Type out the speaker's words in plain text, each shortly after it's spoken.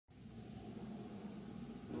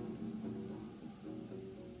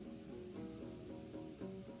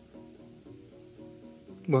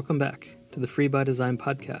Welcome back to the Free by Design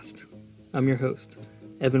podcast. I'm your host,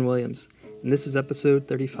 Evan Williams, and this is episode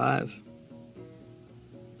 35.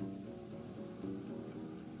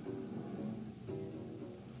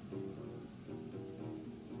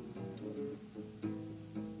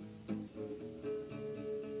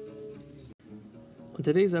 On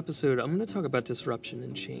today's episode, I'm going to talk about disruption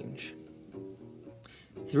and change.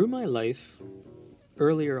 Through my life,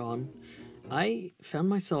 earlier on, I found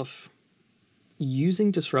myself using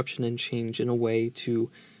disruption and change in a way to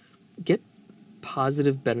get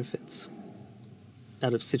positive benefits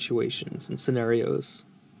out of situations and scenarios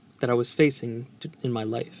that I was facing in my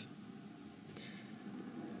life.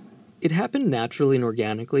 It happened naturally and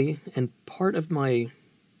organically, and part of my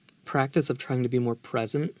practice of trying to be more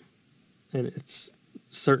present, and it's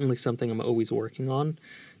certainly something I'm always working on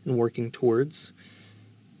and working towards.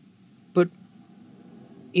 But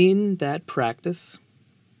in that practice,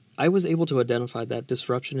 I was able to identify that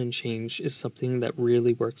disruption and change is something that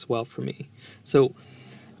really works well for me. So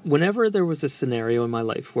whenever there was a scenario in my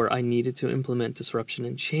life where I needed to implement disruption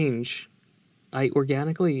and change, I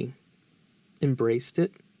organically embraced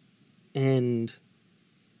it and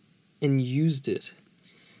used it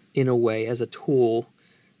in a way as a tool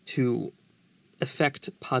to affect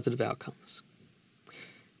positive outcomes.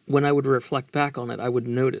 When I would reflect back on it, I would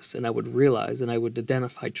notice and I would realize and I would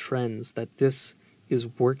identify trends that this is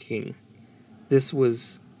working. This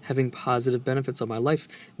was having positive benefits on my life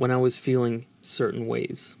when I was feeling certain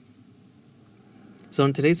ways. So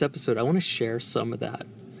in today's episode, I want to share some of that,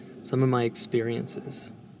 some of my experiences.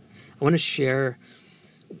 I want to share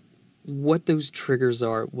what those triggers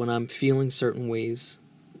are when I'm feeling certain ways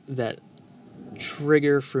that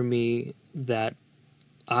trigger for me that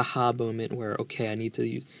aha moment where, okay, I need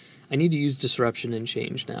to use disruption and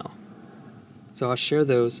change now. So I'll share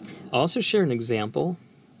those. I'll also share an example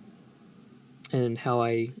and how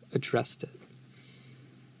I addressed it.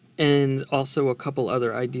 And also a couple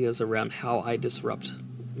other ideas around how I disrupt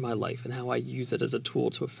my life and how I use it as a tool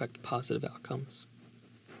to affect positive outcomes.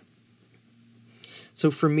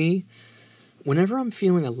 So for me, whenever I'm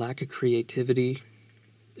feeling a lack of creativity,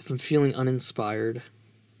 if I'm feeling uninspired,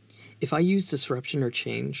 if I use disruption or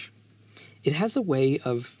change, it has a way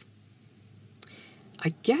of,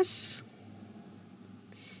 I guess,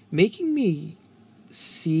 making me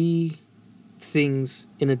see things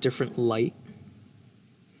in a different light.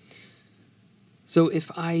 So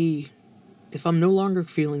if I'm no longer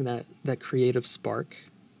feeling that creative spark,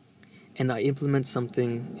 and I implement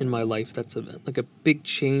something in my life that's like a big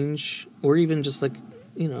change, or even just like,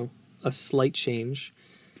 a slight change,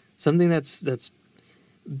 something that's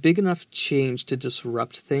big enough change to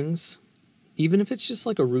disrupt things, even if it's just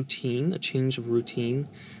like a change of routine.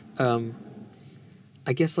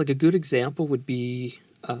 I guess like a good example would be,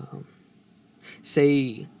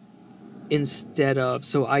 say, instead of,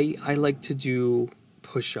 so I like to do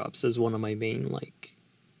push-ups as one of my main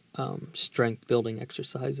strength building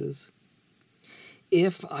exercises.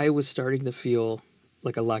 If I was starting to feel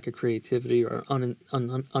like a lack of creativity or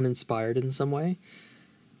uninspired in some way,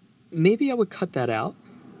 maybe I would cut that out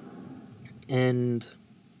and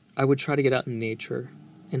I would try to get out in nature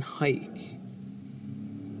and hike.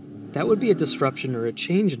 That would be a disruption or a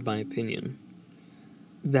change, in my opinion,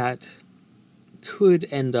 that could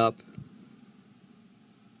end up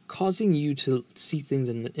causing you to see things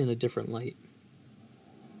in a different light.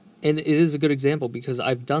 And it is a good example because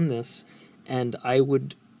I've done this and I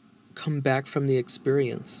would come back from the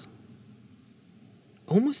experience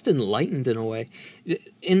almost enlightened in a way.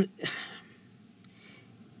 And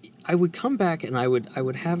I would come back and I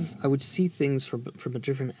would see things from a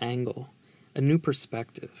different angle, a new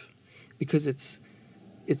perspective. Because it's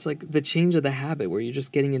like the change of the habit where you're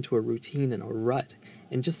just getting into a routine and a rut.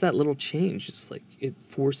 And just that little change, just like it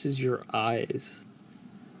forces your eyes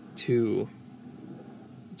to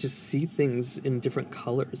just see things in different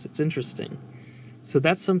colors. It's interesting. So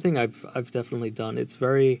that's something I've definitely done. It's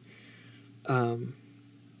very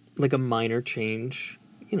like a minor change,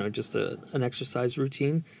 just an exercise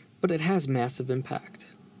routine, but it has massive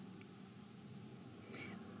impact.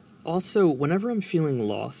 Also, whenever I'm feeling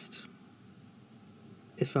lost,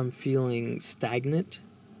 if I'm feeling stagnant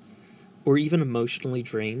or even emotionally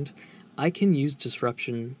drained, I can use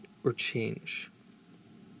disruption or change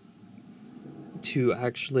to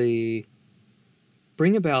actually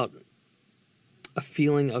bring about a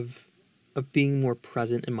feeling of being more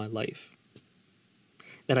present in my life.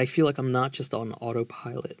 That I feel like I'm not just on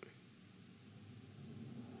autopilot.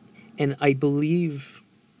 And I believe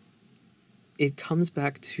it comes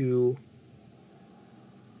back to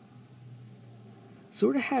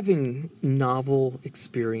sort of having novel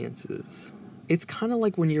experiences it's kind of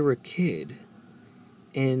like when you're a kid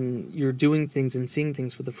and you're doing things and seeing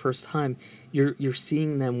things for the first time. You're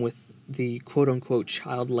seeing them with the quote unquote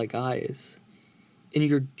childlike eyes, and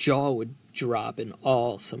your jaw would drop in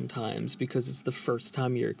awe sometimes because it's the first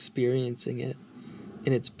time you're experiencing it,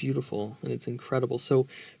 and it's beautiful and it's incredible. So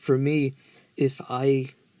for me, if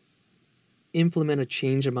I implement a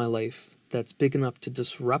change in my life that's big enough to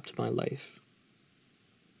disrupt my life,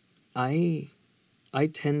 I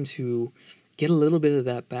tend to get a little bit of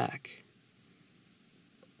that back.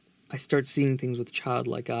 I start seeing things with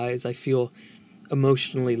childlike eyes. I feel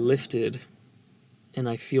emotionally lifted, and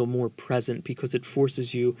I feel more present because it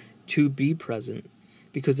forces you to be present,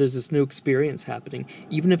 because there's this new experience happening.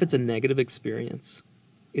 Even if it's a negative experience,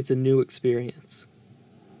 it's a new experience,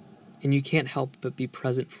 and you can't help but be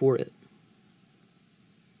present for it.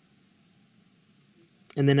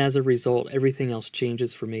 And then as a result, everything else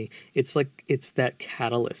changes for me. It's like, it's that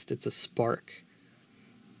catalyst. It's a spark.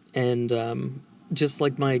 And just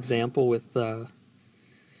like my example with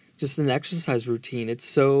just an exercise routine, it's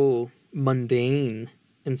so mundane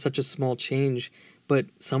and such a small change, but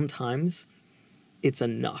sometimes it's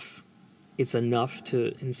enough. It's enough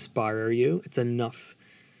to inspire you. It's enough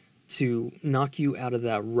to knock you out of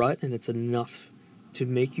that rut, and it's enough to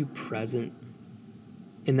make you present.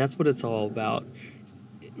 And that's what it's all about.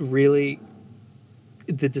 Really,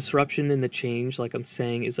 the disruption and the change, like I'm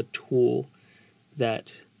saying, is a tool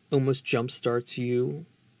that almost jumpstarts you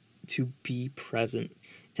to be present.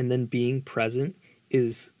 And then being present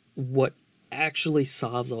is what actually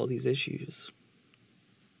solves all these issues.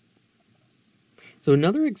 So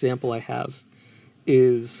another example I have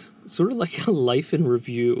is sort of like a life in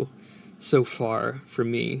review so far for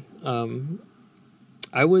me.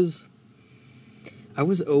 I was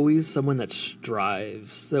always someone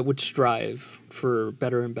that would strive for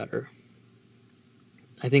better and better.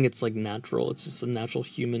 I think it's like natural. It's just a natural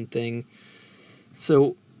human thing.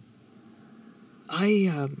 So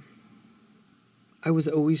I was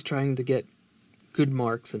always trying to get good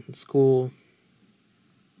marks in school.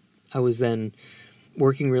 I was then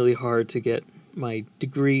working really hard to get my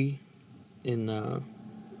degree in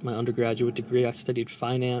my undergraduate degree. I studied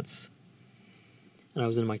finance, and I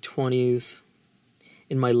was in my 20s.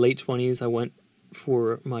 In my late 20s, I went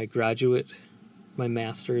for my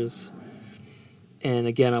master's, and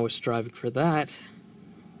again, I was striving for that.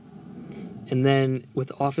 And then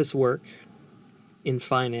with office work in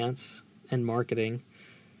finance and marketing,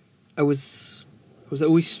 I was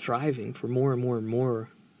always striving for more and more and more,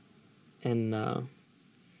 and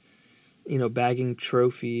bagging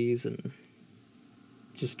trophies and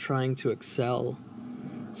just trying to excel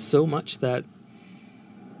so much that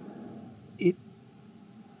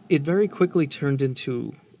it very quickly turned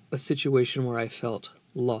into a situation where I felt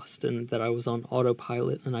lost and that I was on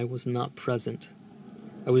autopilot and I was not present.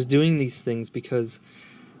 I was doing these things because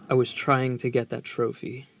I was trying to get that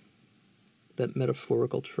trophy, that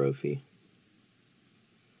metaphorical trophy.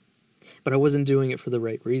 But I wasn't doing it for the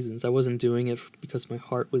right reasons. I wasn't doing it because my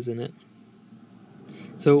heart was in it.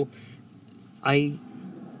 So I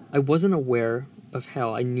wasn't aware of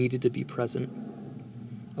how I needed to be present.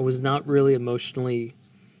 I was not really emotionally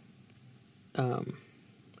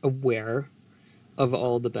aware of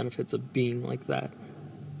all the benefits of being like that.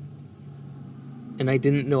 And I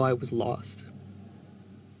didn't know I was lost.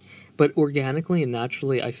 But organically and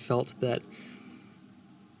naturally, I felt that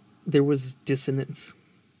there was dissonance.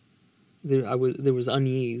 There was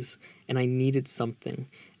unease, and I needed something.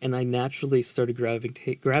 And I naturally started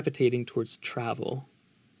gravitating towards travel.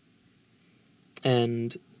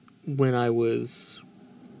 And when I was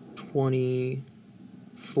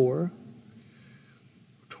 24,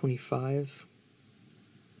 25,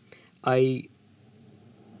 I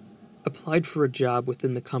applied for a job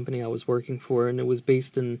within the company I was working for, and it was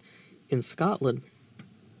based in Scotland.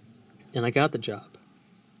 And I got the job.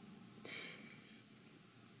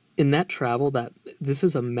 In that travel, this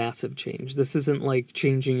is a massive change. This isn't like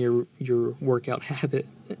changing your workout habit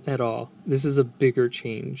at all. This is a bigger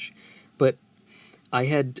change. But I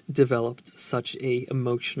had developed such a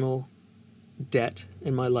emotional debt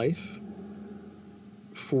in my life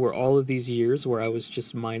for all of these years where I was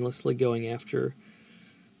just mindlessly going after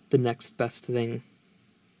the next best thing.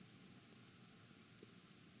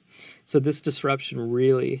 So this disruption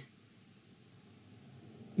really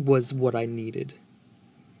was what I needed.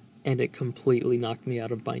 And it completely knocked me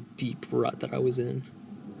out of my deep rut that I was in.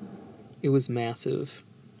 It was massive.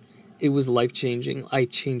 It was life-changing. I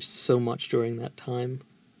changed so much during that time.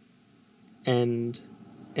 And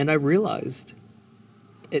I realized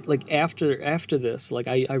it, like, after this, like,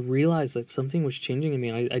 I realized that something was changing in me,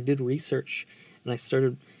 and I did research, and I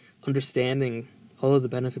started understanding all of the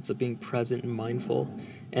benefits of being present and mindful,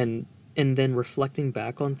 and then reflecting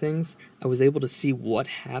back on things, I was able to see what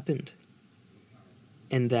happened,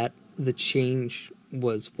 and that the change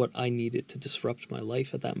was what I needed to disrupt my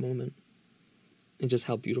life at that moment, and just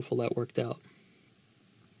how beautiful that worked out.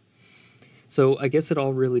 So I guess it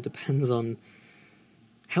all really depends on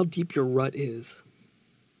how deep your rut is.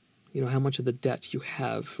 You know, how much of the debt you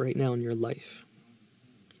have right now in your life.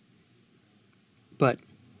 But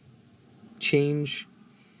change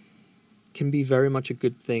can be very much a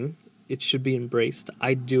good thing. It should be embraced.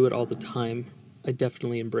 I do it all the time. I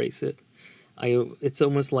definitely embrace it. It's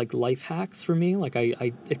almost like life hacks for me. Like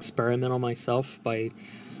I experiment on myself by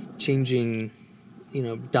changing,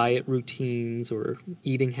 diet routines or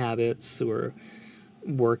eating habits or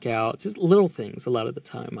workouts, just little things a lot of the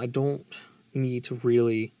time. I don't need to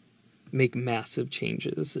really make massive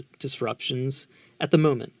changes, disruptions at the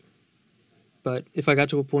moment. But if I got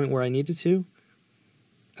to a point where I needed to,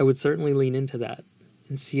 I would certainly lean into that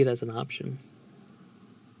and see it as an option.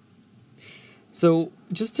 So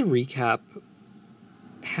just to recap,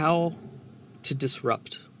 how to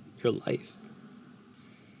disrupt your life.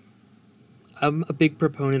 I'm a big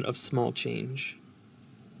proponent of small change,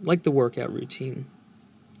 like the workout routine,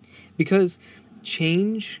 because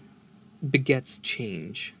change begets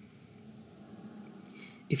change.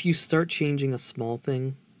 If you start changing a small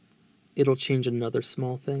thing, it'll change another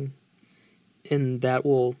small thing, and that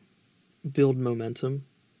will build momentum,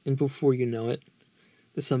 and before you know it,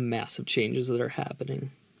 there's some massive changes that are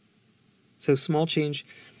happening. So small change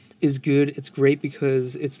is good. It's great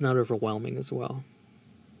because it's not overwhelming as well.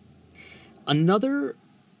 Another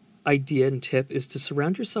idea and tip is to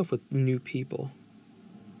surround yourself with new people.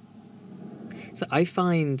 So I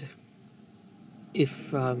find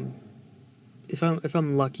if I'm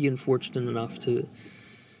lucky and fortunate enough to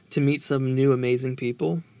meet some new amazing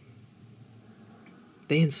people,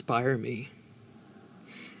 they inspire me.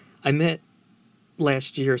 I met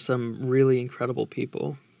last year some really incredible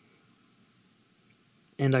people,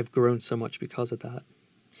 and I've grown so much because of that.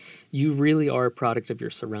 You really are a product of your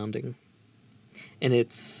surrounding. And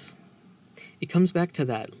it comes back to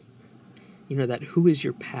that, that who is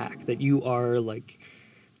your pack, that you are like,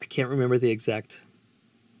 I can't remember the exact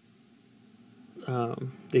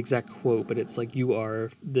quote, but it's like you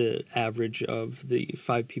are the average of the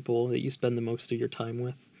 5 people that you spend the most of your time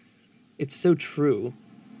with. It's so true,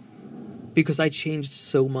 because I changed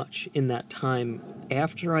so much in that time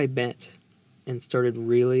after I met and started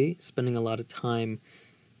really spending a lot of time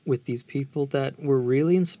with these people that were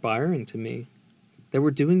really inspiring to me, that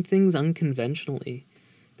were doing things unconventionally,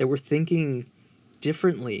 that were thinking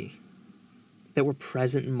differently, that were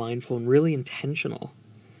present and mindful and really intentional.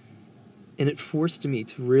 And it forced me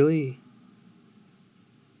to really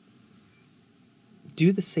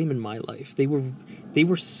do the same in my life. They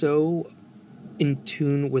were so in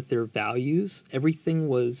tune with their values. Everything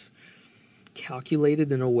was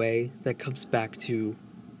calculated in a way that comes back to,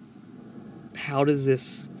 how does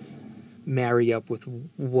this marry up with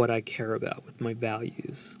what I care about, with my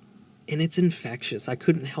values? And it's infectious. I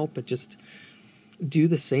couldn't help but just do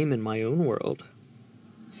the same in my own world.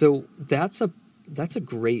 So that's a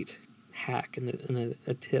great hack and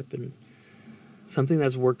a tip, and something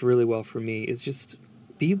that's worked really well for me is just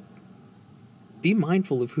be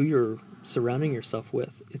mindful of who you're surrounding yourself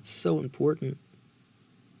with. It's so important.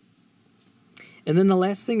 And then the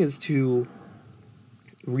last thing is to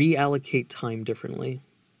reallocate time differently.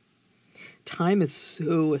 Time is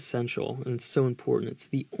so essential and it's so important.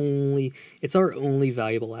 It's our only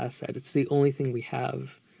valuable asset. It's the only thing we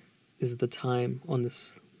have is the time on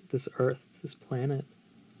this earth, this planet.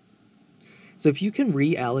 So if you can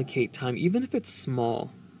reallocate time, even if it's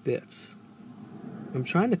small bits, I'm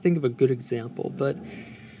trying to think of a good example, but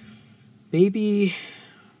maybe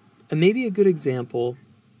a good example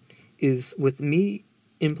is with me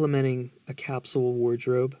implementing a capsule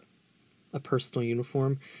wardrobe, a personal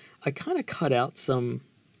uniform. I kind of cut out some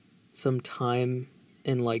time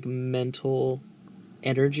and like mental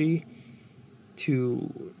energy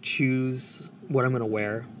to choose what I'm going to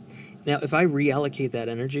wear. Now, if I reallocate that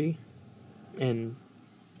energy, and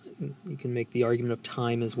you can make the argument of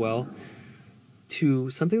time as well, to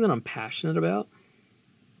something that I'm passionate about,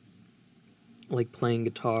 like playing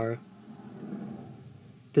guitar,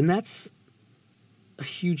 then that's a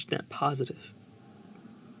huge net positive.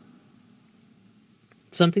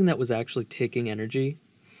 Something that was actually taking energy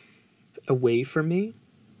away from me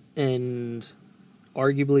and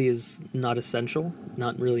arguably is not essential,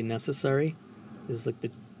 not really necessary, is like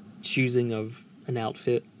the choosing of an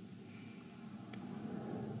outfit.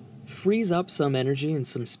 frees up some energy and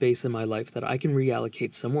some space in my life that I can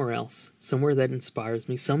reallocate somewhere else, somewhere that inspires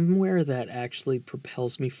me, somewhere that actually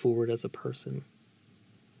propels me forward as a person.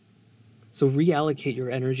 So reallocate your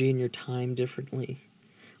energy and your time differently.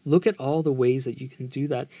 Look at all the ways that you can do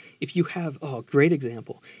that. If you have, great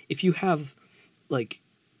example. If you have like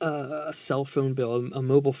a cell phone bill, a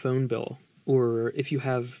mobile phone bill, or if you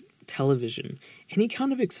have television, any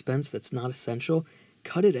kind of expense that's not essential,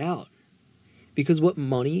 cut it out. Because what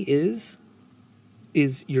money is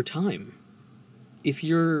your time. If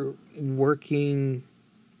you're working,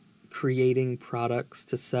 creating products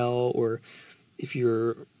to sell, or if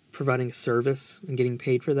you're providing a service and getting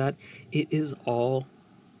paid for that, it is all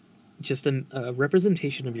just a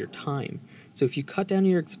representation of your time. So if you cut down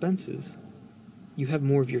your expenses, you have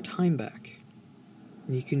more of your time back.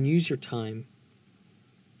 And you can use your time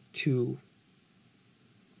to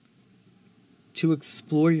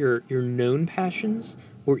explore your known passions,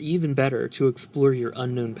 or even better, to explore your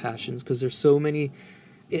unknown passions, because there's so many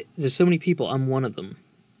people, I'm one of them,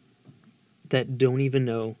 that don't even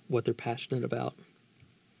know what they're passionate about.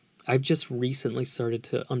 I've just recently started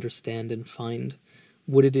to understand and find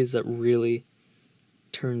what it is that really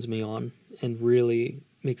turns me on and really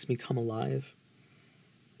makes me come alive.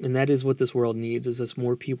 And that is what this world needs, is just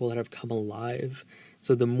more people that have come alive.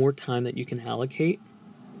 So the more time that you can allocate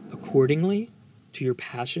accordingly to your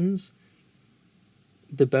passions,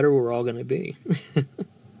 the better we're all going to be.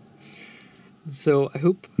 So I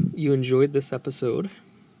hope you enjoyed this episode.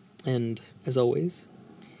 And as always,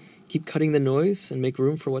 keep cutting the noise and make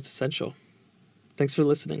room for what's essential. Thanks for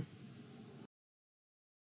listening.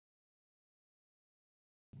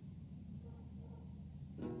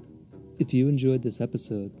 If you enjoyed this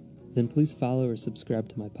episode, then please follow or subscribe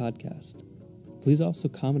to my podcast. Please also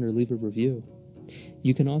comment or leave a review.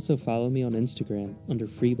 You can also follow me on Instagram under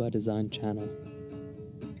Free by Design channel.